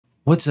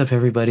What's up,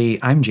 everybody?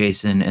 I'm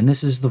Jason, and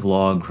this is the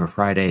vlog for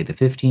Friday, the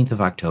 15th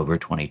of October,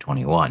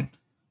 2021.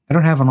 I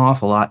don't have an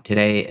awful lot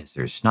today, as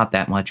there's not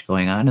that much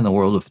going on in the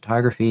world of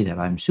photography that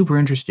I'm super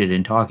interested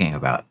in talking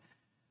about.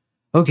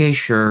 Okay,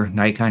 sure,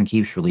 Nikon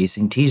keeps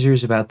releasing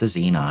teasers about the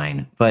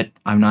Z9, but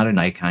I'm not a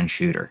Nikon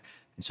shooter,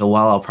 and so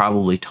while I'll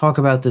probably talk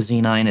about the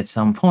Z9 at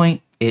some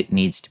point, it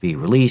needs to be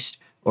released,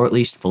 or at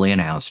least fully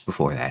announced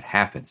before that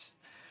happens.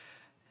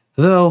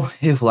 Though,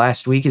 if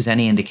last week is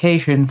any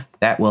indication,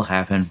 that will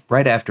happen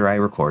right after I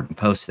record and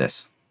post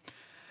this.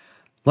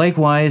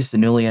 Likewise, the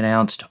newly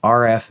announced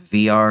RF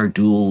VR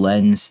dual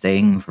lens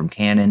thing from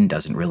Canon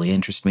doesn't really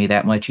interest me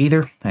that much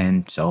either,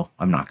 and so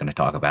I'm not going to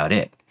talk about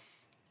it.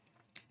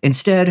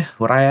 Instead,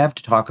 what I have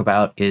to talk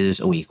about is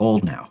a week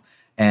old now,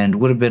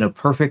 and would have been a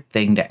perfect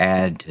thing to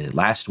add to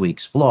last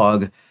week's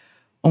vlog,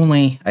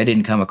 only I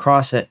didn't come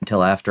across it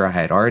until after I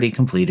had already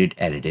completed,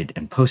 edited,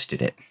 and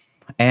posted it.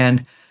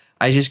 And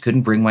I just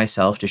couldn't bring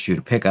myself to shoot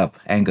a pickup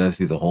and go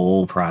through the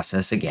whole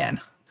process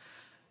again.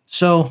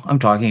 So I'm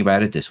talking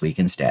about it this week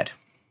instead.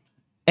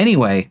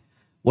 Anyway,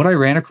 what I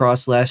ran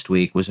across last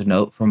week was a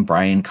note from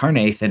Brian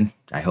Carnathan,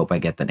 I hope I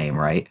get the name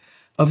right,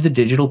 of the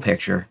Digital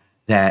Picture,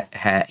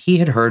 that he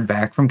had heard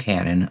back from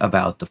Canon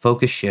about the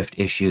focus shift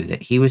issue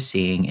that he was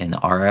seeing in the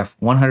RF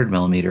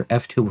 100mm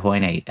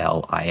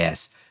f2.8L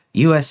IS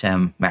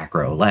USM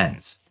macro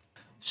lens.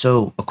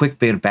 So a quick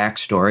bit of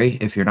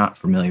backstory if you're not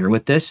familiar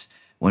with this.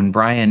 When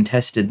Brian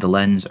tested the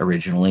lens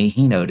originally,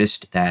 he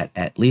noticed that,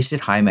 at least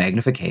at high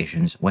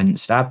magnifications, when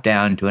stopped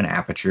down to an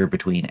aperture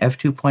between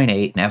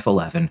f2.8 and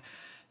f11,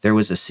 there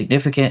was a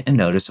significant and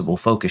noticeable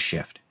focus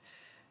shift.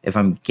 If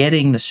I'm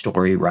getting the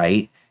story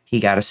right,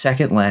 he got a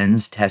second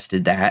lens,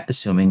 tested that,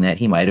 assuming that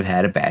he might have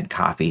had a bad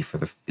copy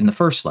in the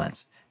first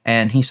lens,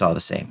 and he saw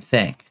the same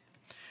thing.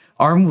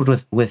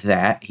 Armed with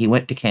that, he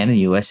went to Canon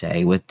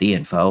USA with the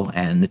info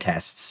and the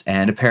tests,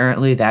 and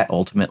apparently that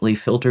ultimately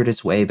filtered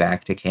its way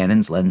back to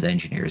Canon's lens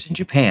engineers in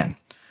Japan.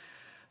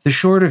 The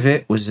short of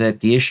it was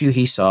that the issue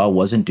he saw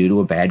wasn't due to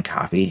a bad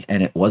copy,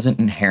 and it wasn't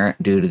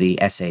inherent due to the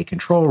SA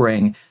control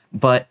ring,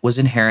 but was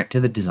inherent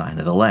to the design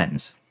of the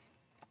lens.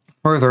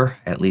 Further,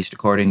 at least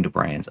according to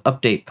Brian's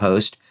update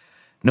post,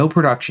 no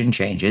production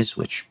changes,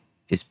 which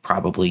is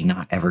probably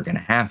not ever going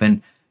to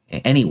happen,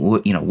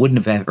 wouldn't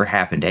have ever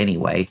happened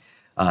anyway,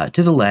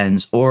 to the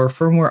lens, or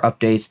firmware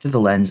updates to the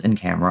lens and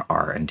camera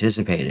are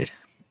anticipated.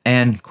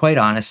 And quite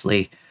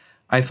honestly,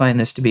 I find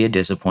this to be a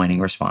disappointing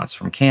response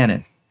from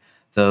Canon.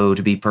 Though,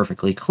 to be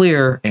perfectly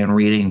clear, in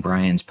reading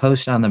Brian's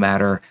post on the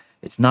matter,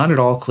 it's not at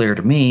all clear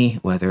to me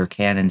whether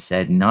Canon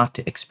said not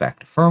to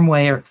expect a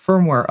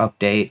firmware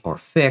update or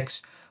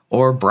fix,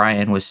 or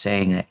Brian was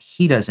saying that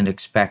he doesn't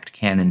expect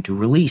Canon to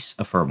release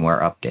a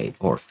firmware update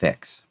or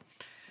fix.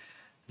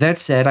 That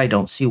said, I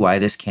don't see why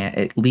this can't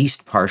at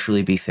least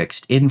partially be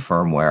fixed in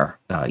firmware,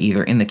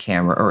 either in the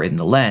camera or in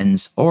the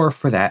lens, or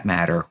for that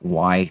matter,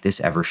 why this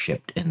ever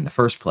shipped in the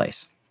first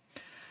place.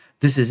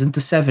 This isn't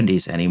the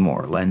 70s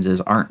anymore.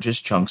 Lenses aren't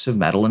just chunks of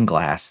metal and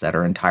glass that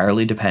are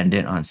entirely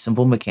dependent on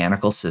simple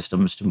mechanical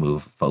systems to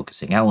move a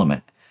focusing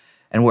element,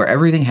 and where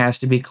everything has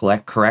to be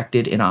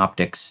corrected in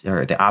optics,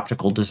 or the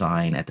optical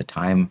design at the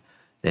time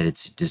that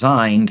it's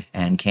designed,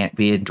 and can't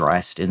be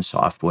addressed in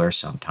software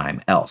sometime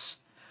else.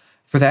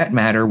 For that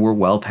matter, we're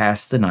well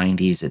past the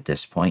 90s at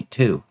this point,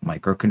 too.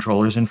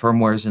 Microcontrollers and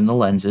firmwares in the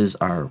lenses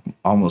are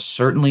almost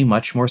certainly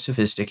much more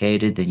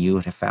sophisticated than you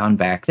would have found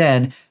back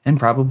then, and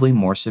probably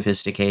more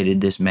sophisticated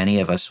than many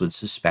of us would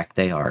suspect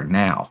they are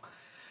now.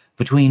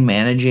 Between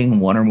managing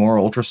one or more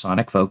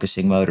ultrasonic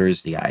focusing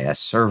motors, the IS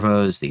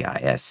servos, the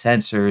IS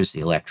sensors,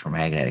 the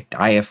electromagnetic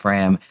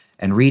diaphragm,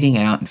 and reading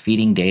out and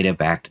feeding data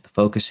back to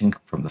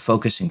from the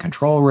focusing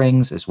control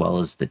rings, as well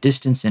as the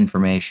distance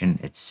information,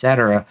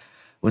 etc.,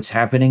 what's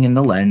happening in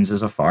the lens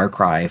is a far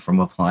cry from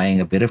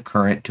applying a bit of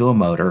current to a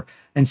motor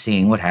and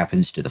seeing what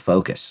happens to the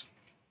focus.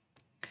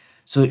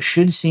 So it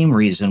should seem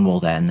reasonable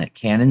then that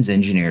Canon's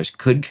engineers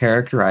could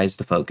characterize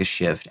the focus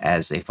shift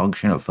as a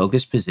function of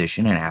focus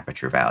position and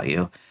aperture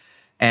value,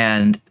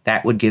 and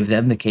that would give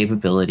them the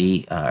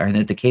capability, or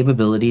that the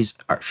capabilities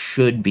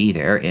should be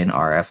there in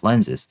RF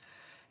lenses.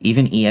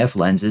 Even EF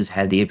lenses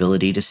had the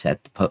ability to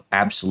set the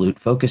absolute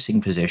focusing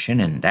position,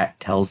 and that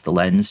tells the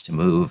lens to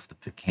move,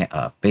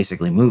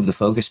 basically move the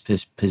focus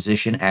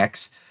position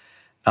X,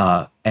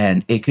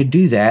 and it could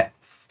do that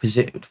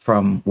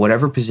from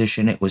whatever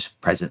position it was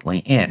presently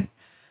in.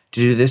 To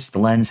do this, the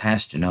lens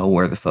has to know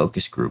where the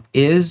focus group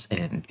is,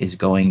 and is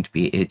going to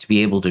be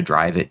able to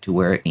drive it to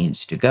where it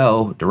needs to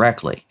go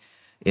directly.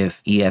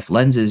 If EF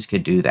lenses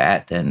could do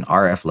that, then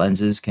RF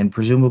lenses can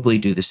presumably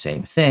do the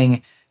same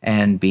thing,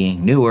 and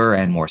being newer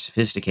and more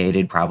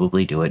sophisticated,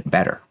 probably do it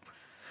better.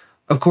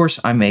 Of course,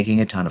 I'm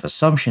making a ton of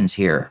assumptions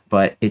here,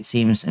 but it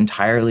seems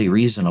entirely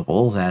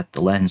reasonable that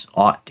the lens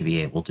ought to be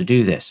able to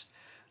do this.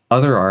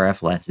 Other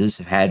RF lenses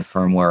have had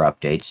firmware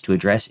updates to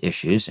address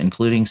issues,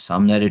 including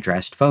some that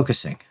addressed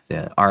focusing.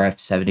 The RF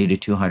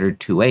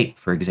 70-200-28,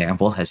 for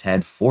example, has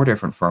had 4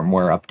 different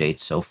firmware updates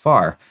so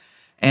far,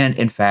 and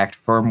in fact,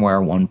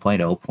 firmware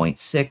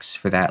 1.0.6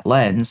 for that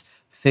lens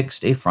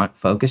fixed a front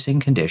focusing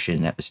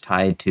condition that was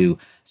tied to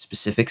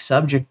specific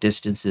subject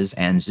distances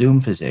and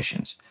zoom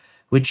positions,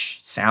 which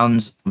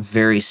sounds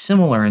very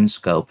similar in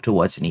scope to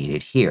what's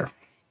needed here.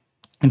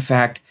 In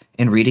fact,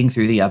 in reading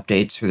through the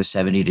updates for the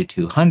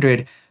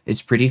 70-200,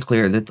 it's pretty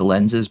clear that the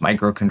lens's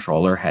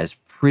microcontroller has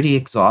pretty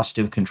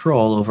exhaustive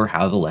control over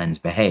how the lens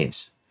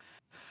behaves.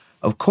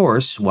 Of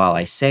course, while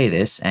I say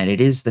this, and it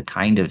is the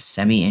kind of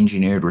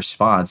semi-engineered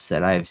response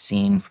that I've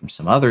seen from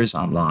some others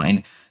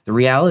online, the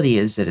reality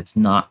is that it's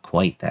not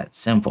quite that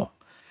simple.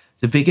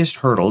 The biggest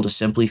hurdle to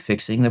simply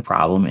fixing the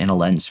problem in a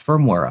lens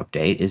firmware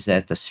update is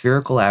that the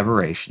spherical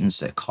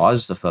aberrations that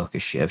cause the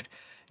focus shift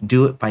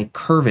do it by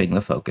curving the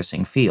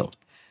focusing field.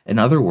 In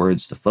other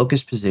words, the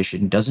focus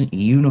position doesn't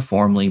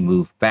uniformly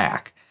move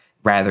back.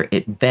 Rather,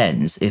 it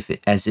bends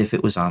as if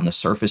it was on the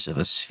surface of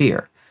a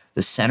sphere.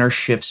 The center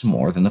shifts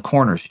more than the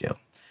corners do.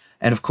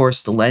 And of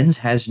course, the lens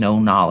has no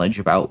knowledge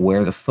about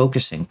where the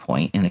focusing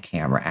point in the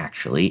camera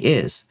actually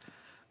is.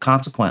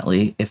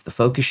 Consequently, if the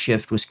focus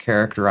shift was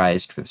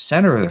characterized for the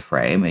center of the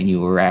frame and you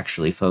were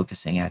actually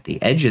focusing at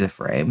the edge of the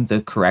frame,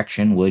 the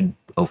correction would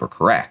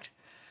overcorrect.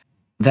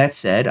 That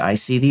said, I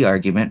see the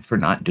argument for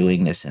not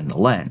doing this in the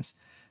lens.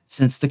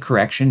 Since the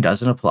correction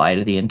doesn't apply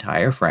to the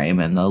entire frame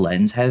and the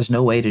lens has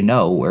no way to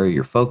know where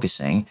you're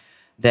focusing,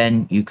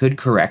 then you could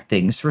correct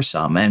things for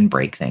some and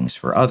break things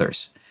for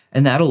others.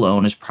 And that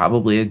alone is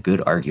probably a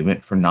good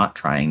argument for not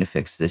trying to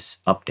fix this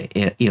update,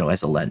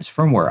 as a lens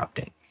firmware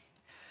update.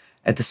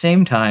 At the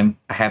same time,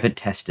 I haven't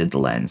tested the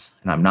lens,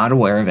 and I'm not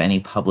aware of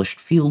any published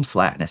field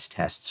flatness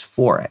tests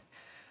for it.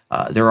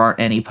 There aren't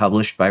any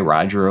published by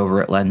Roger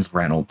over at Lens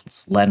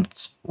Rentals,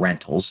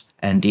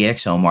 and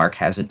DxOMark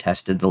hasn't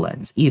tested the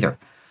lens either.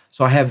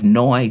 So I have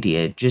no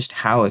idea just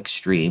how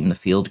extreme the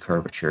field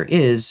curvature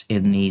is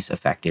in these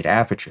affected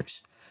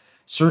apertures.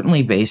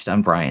 Certainly based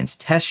on Brian's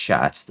test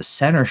shots, the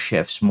center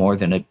shifts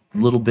a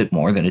little bit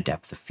more than a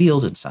depth of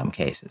field in some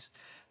cases.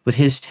 But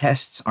his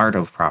tests aren't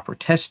of proper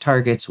test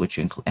targets,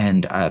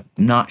 and I'm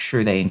not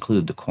sure they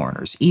include the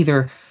corners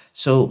either,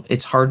 so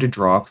it's hard to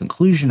draw a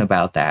conclusion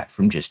about that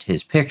from just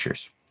his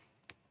pictures.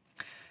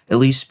 At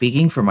least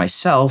speaking for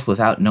myself,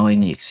 without knowing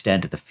the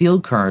extent of the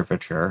field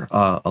curvature,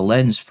 a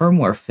lens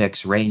firmware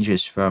fix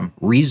ranges from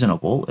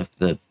reasonable if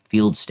the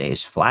field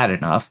stays flat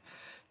enough,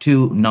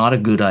 to not a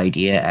good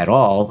idea at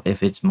all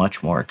if it's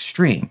much more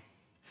extreme.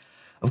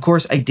 Of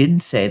course, I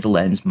did say the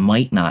lens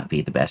might not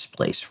be the best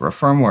place for a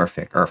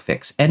firmware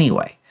fix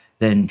anyway.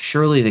 Then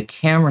surely the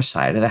camera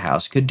side of the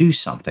house could do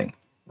something,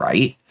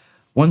 right?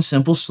 One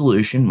simple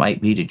solution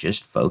might be to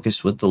just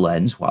focus with the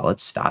lens while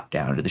it's stopped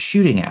down to the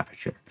shooting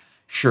aperture.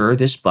 Sure,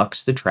 this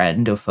bucks the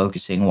trend of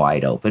focusing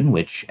wide open,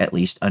 which, at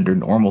least under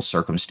normal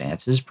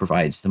circumstances,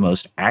 provides the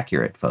most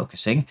accurate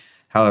focusing.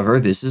 However,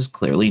 this is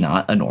clearly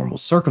not a normal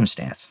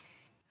circumstance.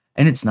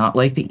 And it's not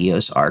like the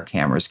EOS R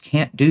cameras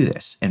can't do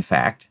this. In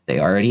fact, they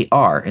already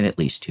are in at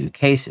least 2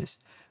 cases.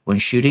 When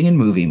shooting in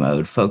movie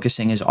mode,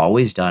 focusing is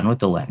always done with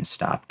the lens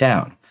stopped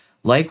down.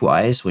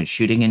 Likewise, when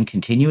shooting in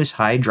continuous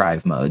high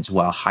drive modes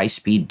while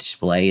high-speed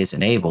display is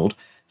enabled,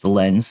 the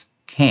lens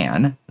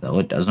can, though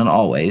it doesn't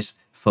always,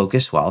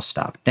 focus while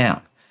stopped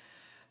down.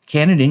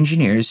 Canon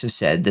engineers have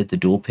said that the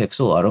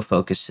dual-pixel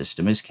autofocus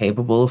system is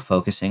capable of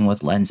focusing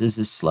with lenses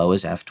as slow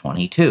as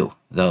f22,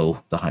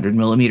 though the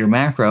 100mm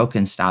macro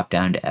can stop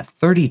down to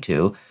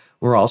f32.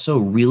 We're also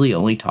really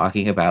only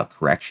talking about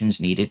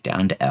corrections needed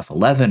down to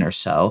f11 or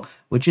so,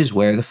 which is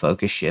where the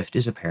focus shift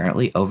is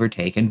apparently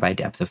overtaken by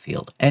depth of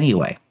field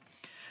anyway.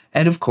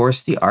 And of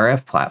course, the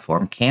RF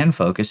platform can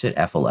focus at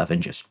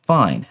f11 just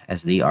fine,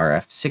 as the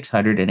RF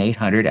 600 and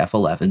 800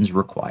 f11s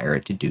require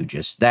it to do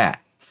just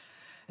that.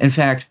 In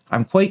fact,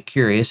 I'm quite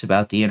curious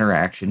about the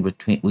interaction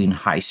between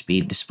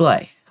high-speed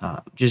display.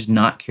 Just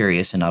not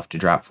curious enough to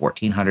drop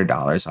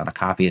 $1,400 on a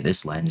copy of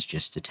this lens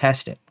just to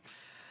test it.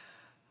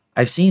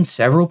 I've seen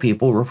several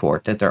people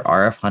report that their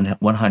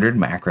RF 100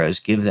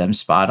 macros give them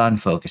spot-on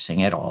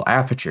focusing at all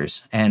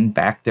apertures, and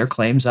back their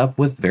claims up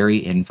with very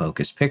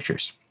in-focus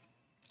pictures.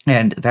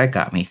 And that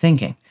got me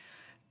thinking.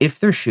 If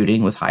they're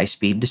shooting with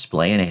high-speed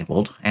display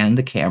enabled, and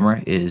the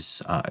camera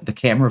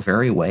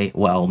very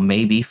well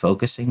may be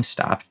focusing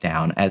stopped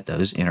down at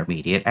those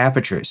intermediate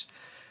apertures,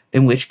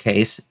 in which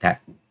case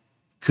that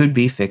could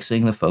be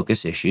fixing the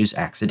focus issues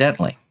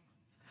accidentally.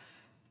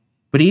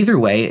 But either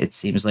way, it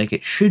seems like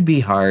it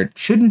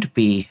shouldn't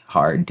be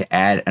hard to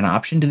add an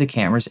option to the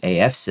camera's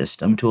AF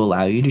system to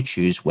allow you to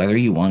choose whether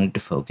you wanted to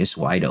focus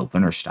wide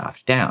open or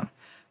stopped down.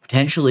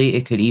 Potentially,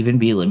 it could even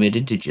be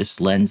limited to just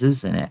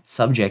lenses and at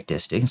subject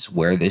distance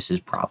where this is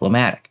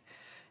problematic.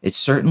 It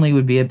certainly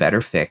would be a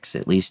better fix,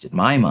 at least in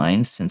my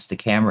mind, since the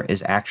camera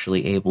is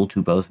actually able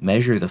to both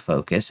measure the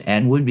focus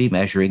and would be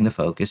measuring the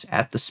focus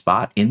at the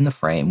spot in the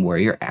frame where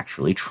you're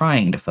actually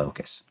trying to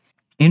focus.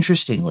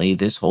 Interestingly,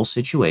 this whole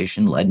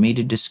situation led me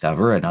to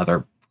discover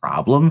another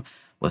problem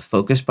with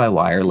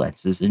focus-by-wire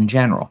lenses in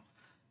general.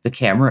 The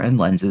camera and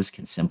lenses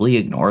can simply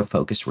ignore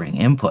focus ring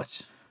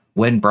inputs.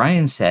 When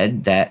Brian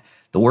said that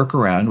The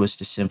workaround was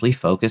to simply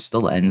focus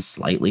the lens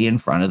slightly in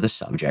front of the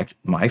subject.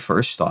 My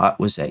first thought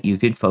was that you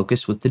could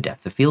focus with the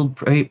depth of field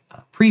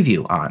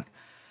preview on.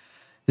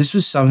 This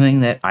was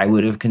something that I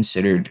would have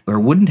considered or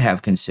wouldn't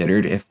have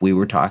considered if we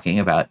were talking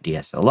about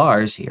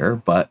DSLRs here,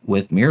 but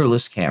with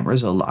mirrorless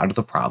cameras, a lot of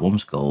the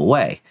problems go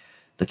away.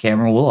 The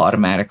camera will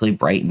automatically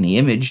brighten the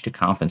image to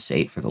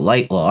compensate for the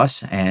light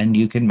loss, and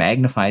you can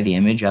magnify the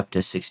image up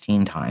to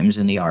 16 times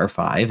in the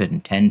R5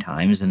 and 10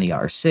 times in the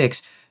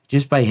R6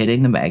 just by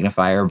hitting the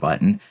magnifier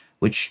button,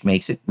 which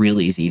makes it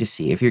real easy to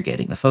see if you're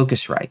getting the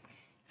focus right.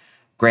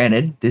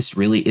 Granted, this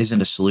really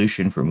isn't a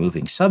solution for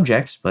moving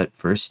subjects, but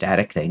for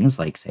static things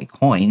like, say,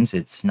 coins,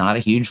 it's not a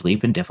huge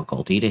leap in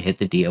difficulty to hit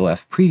the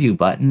DOF preview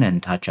button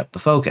and touch up the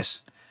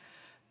focus.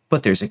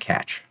 But there's a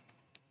catch.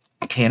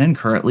 Canon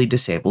currently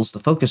disables the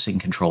focusing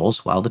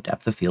controls while the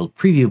depth of field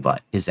preview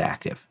button is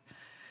active.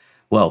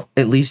 Well,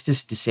 at least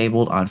it's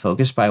disabled on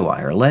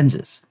focus-by-wire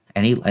lenses.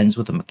 Any lens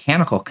with a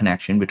mechanical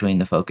connection between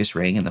the focus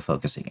ring and the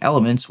focusing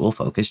elements will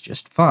focus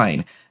just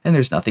fine, and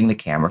there's nothing the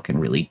camera can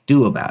really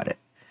do about it.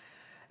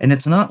 And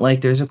it's not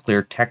like there's a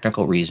clear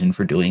technical reason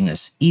for doing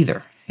this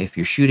either. If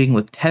you're shooting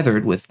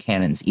tethered with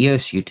Canon's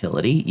EOS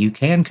utility, you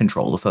can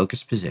control the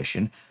focus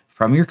position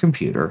from your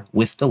computer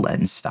with the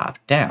lens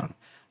stopped down.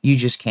 You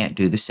just can't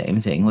do the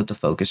same thing with the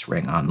focus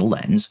ring on the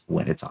lens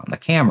when it's on the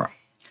camera.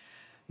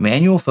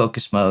 Manual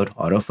focus mode,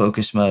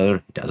 autofocus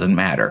mode, it doesn't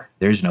matter.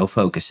 There's no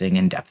focusing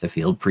in depth of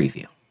field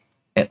preview,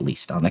 at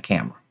least on the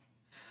camera.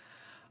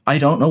 I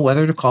don't know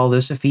whether to call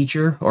this a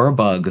feature or a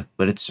bug,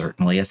 but it's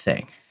certainly a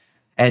thing.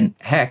 And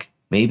heck,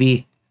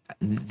 maybe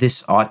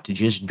this ought to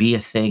just be a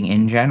thing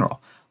in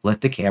general.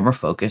 Let the camera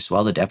focus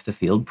while the depth of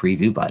field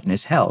preview button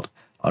is held.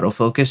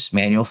 Autofocus,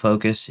 manual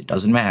focus, it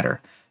doesn't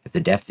matter. If the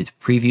depth of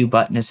preview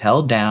button is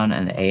held down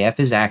and the AF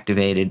is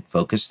activated,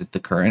 focus at the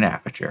current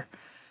aperture.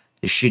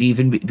 This should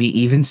even be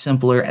even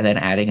simpler than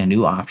adding a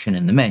new option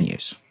in the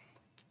menus.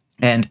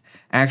 And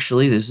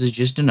actually, this is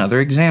just another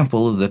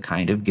example of the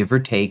kind of give or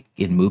take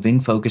in moving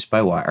to focus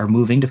by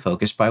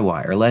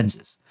wire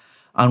lenses.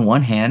 On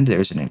one hand,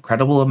 there's an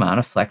incredible amount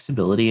of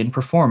flexibility and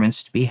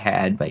performance to be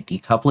had by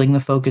decoupling the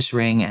focus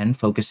ring and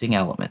focusing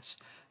elements.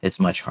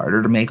 It's much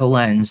harder to make a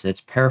lens that's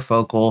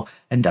parafocal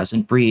and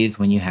doesn't breathe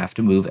when you have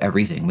to move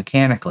everything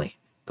mechanically.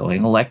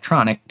 Going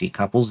electronic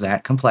decouples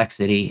that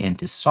complexity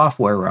into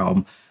software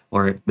realm,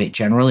 where it's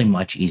generally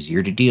much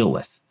easier to deal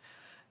with.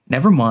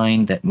 Never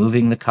mind that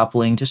moving the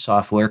coupling to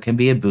software can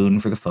be a boon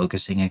for the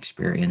focusing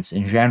experience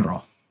in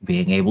general.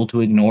 Being able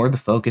to ignore the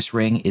focus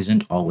ring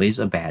isn't always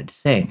a bad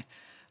thing.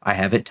 I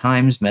have at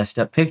times messed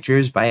up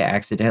pictures by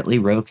accidentally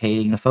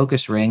rotating the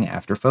focus ring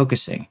after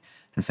focusing.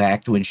 In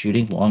fact, when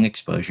shooting long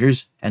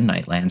exposures and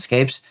night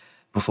landscapes,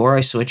 before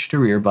I switched to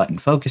rear button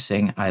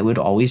focusing, I would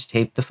always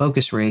tape the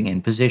focus ring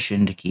in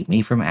position to keep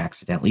me from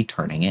accidentally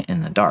turning it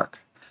in the dark.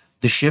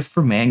 The shift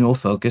from manual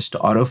focus to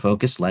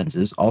autofocus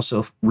lenses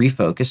also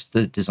refocused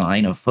the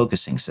design of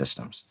focusing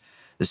systems.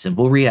 The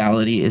simple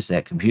reality is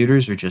that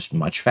computers are just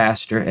much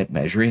faster at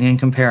measuring and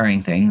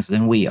comparing things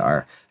than we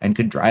are, and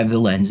could drive the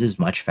lenses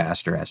much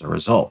faster as a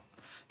result.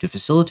 To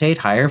facilitate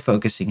higher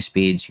focusing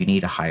speeds, you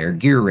need a higher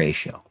gear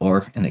ratio,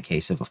 or, in the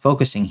case of a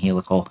focusing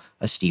helical,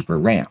 a steeper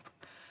ramp.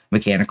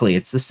 Mechanically,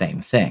 it's the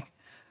same thing.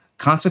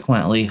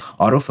 Consequently,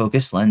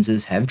 autofocus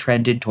lenses have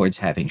trended towards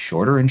having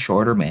shorter and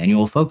shorter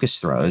manual focus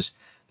throws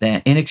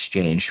than in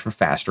exchange for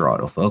faster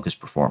autofocus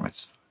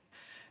performance.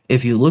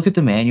 If you look at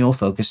the manual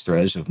focus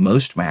throws of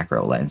most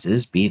macro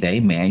lenses, be they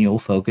manual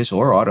focus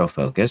or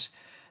autofocus,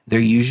 they're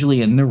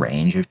usually in the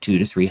range of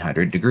 200 to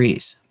 300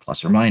 degrees,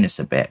 plus or minus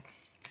a bit.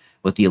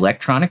 With the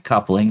electronic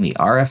coupling, the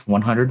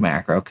RF100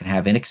 macro can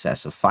have in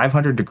excess of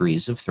 500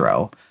 degrees of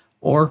throw,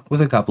 or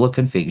with a couple of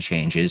config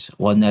changes,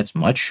 one that's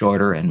much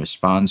shorter and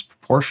responds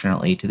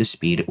proportionately to the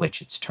speed at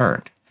which it's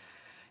turned.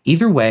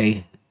 Either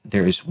way,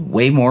 there's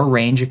way more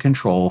range of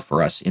control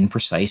for us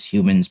imprecise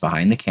humans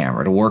behind the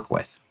camera to work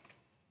with.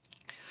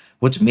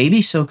 What's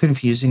maybe so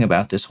confusing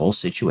about this whole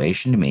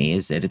situation to me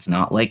is that it's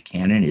not like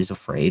Canon is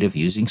afraid of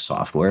using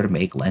software to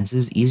make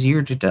lenses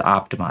easier to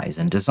optimize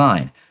and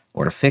design,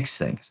 or to fix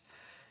things.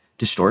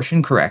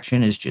 Distortion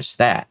correction is just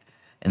that.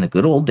 In the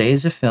good old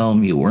days of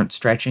film, you weren't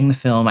stretching the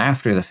film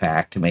after the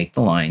fact to make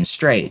the lines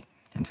straight.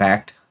 In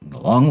fact, the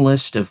long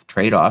list of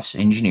trade-offs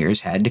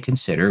engineers had to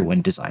consider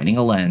when designing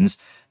a lens,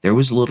 there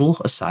was little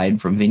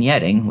aside from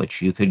vignetting,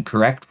 which you could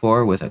correct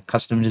for with a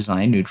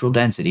custom-designed neutral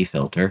density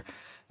filter,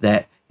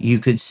 that you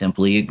could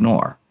simply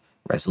ignore.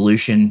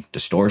 Resolution,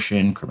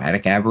 distortion,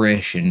 chromatic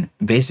aberration,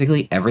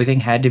 basically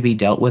everything had to be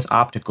dealt with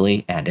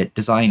optically and at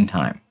design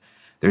time.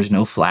 There's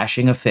no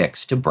flashing a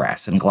fix to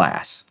brass and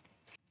glass.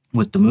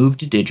 With the move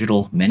to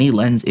digital, many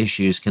lens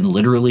issues can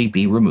literally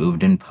be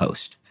removed in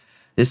post.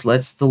 This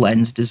lets the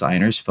lens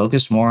designers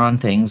focus more on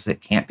things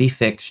that can't be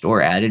fixed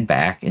or added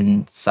back,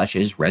 such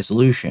as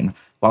resolution,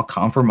 while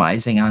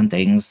compromising on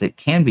things that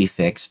can be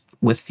fixed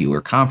with fewer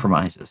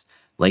compromises,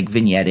 like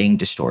vignetting,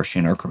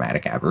 distortion, or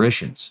chromatic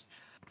aberrations.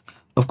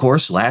 Of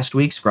course, last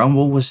week's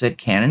grumble was that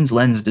Canon's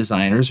lens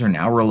designers are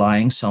now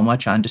relying so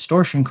much on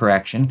distortion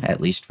correction,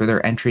 at least for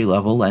their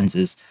entry-level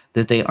lenses,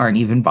 that they aren't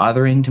even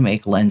bothering to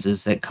make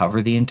lenses that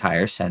cover the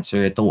entire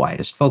sensor at the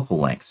widest focal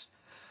lengths.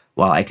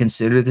 While I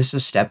consider this a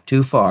step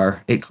too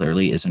far, it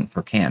clearly isn't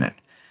for Canon.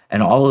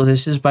 And all of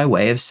this is by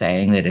way of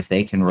saying that if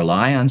they can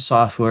rely on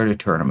software to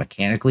turn a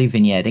mechanically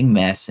vignetting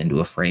mess into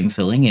a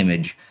frame-filling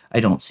image, I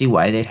don't see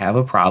why they'd have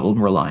a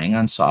problem relying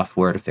on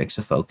software to fix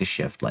a focus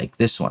shift like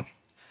this one.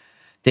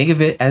 Think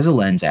of it as a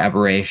lens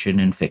aberration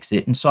and fix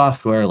it in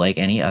software like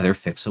any other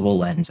fixable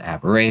lens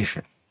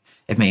aberration.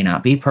 It may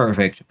not be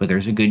perfect, but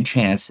there's a good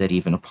chance that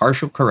even a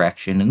partial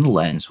correction in the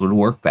lens would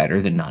work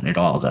better than none at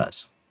all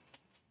does.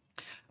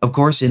 Of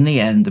course, in the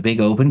end, the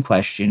big open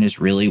question is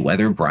really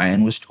whether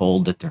Brian was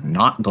told that they're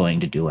not going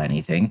to do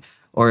anything,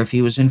 or if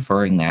he was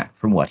inferring that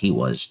from what he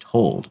was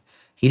told.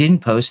 He didn't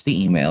post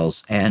the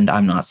emails, and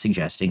I'm not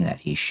suggesting that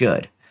he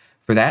should.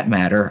 For that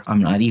matter,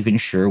 I'm not even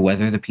sure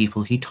whether the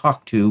people he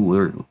talked to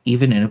were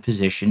even in a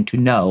position to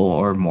know,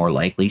 or more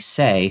likely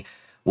say,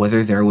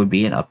 whether there would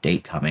be an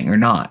update coming or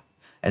not.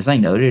 As I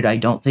noted, I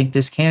don't think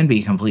this can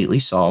be completely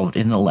solved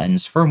in the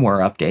lens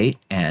firmware update,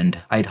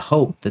 and I'd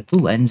hope that the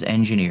lens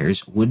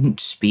engineers wouldn't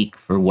speak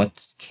for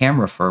what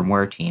camera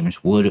firmware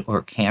teams would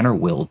or can or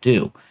will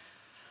do.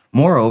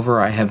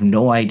 Moreover, I have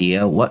no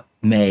idea what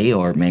may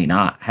or may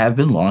not have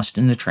been lost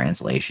in the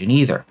translation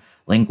either,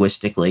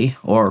 linguistically,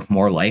 or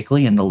more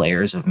likely in the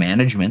layers of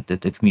management that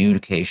the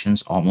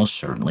communications almost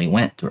certainly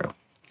went through.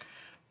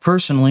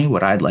 Personally,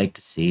 what I'd like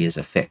to see is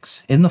a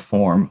fix in the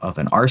form of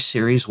an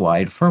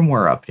R-Series-wide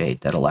firmware update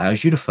that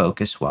allows you to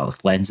focus while the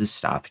lens is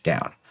stopped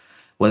down.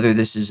 Whether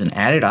this is an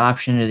added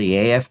option to the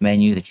AF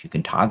menu that you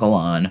can toggle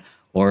on,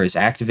 or is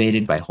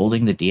activated by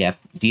holding the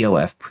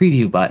DOF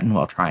preview button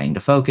while trying to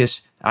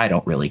focus, I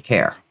don't really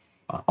care,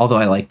 although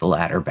I like the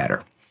latter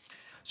better.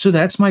 So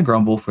that's my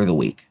grumble for the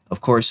week.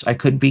 Of course, I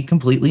could be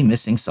completely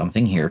missing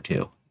something here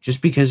too.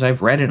 Just because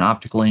I've read an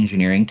optical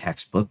engineering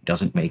textbook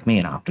doesn't make me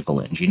an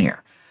optical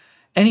engineer.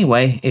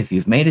 Anyway, if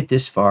you've made it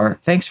this far,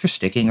 thanks for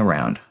sticking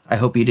around. I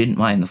hope you didn't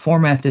mind the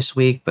format this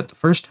week, but the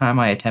first time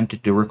I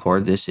attempted to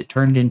record this, it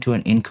turned into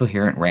an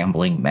incoherent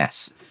rambling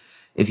mess.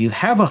 If you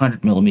have a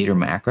 100mm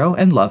macro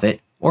and love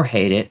it, or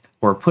hate it,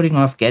 or are putting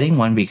off getting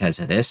one because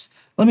of this,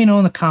 let me know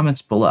in the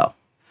comments below.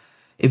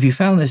 If you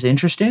found this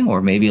interesting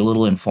or maybe a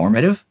little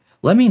informative,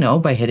 let me know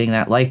by hitting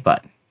that like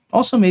button.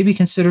 Also, maybe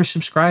consider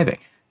subscribing.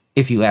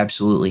 If you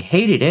absolutely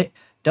hated it,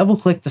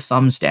 double-click the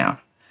thumbs down.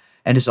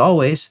 And as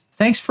always,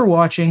 thanks for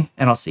watching,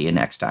 and I'll see you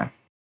next time.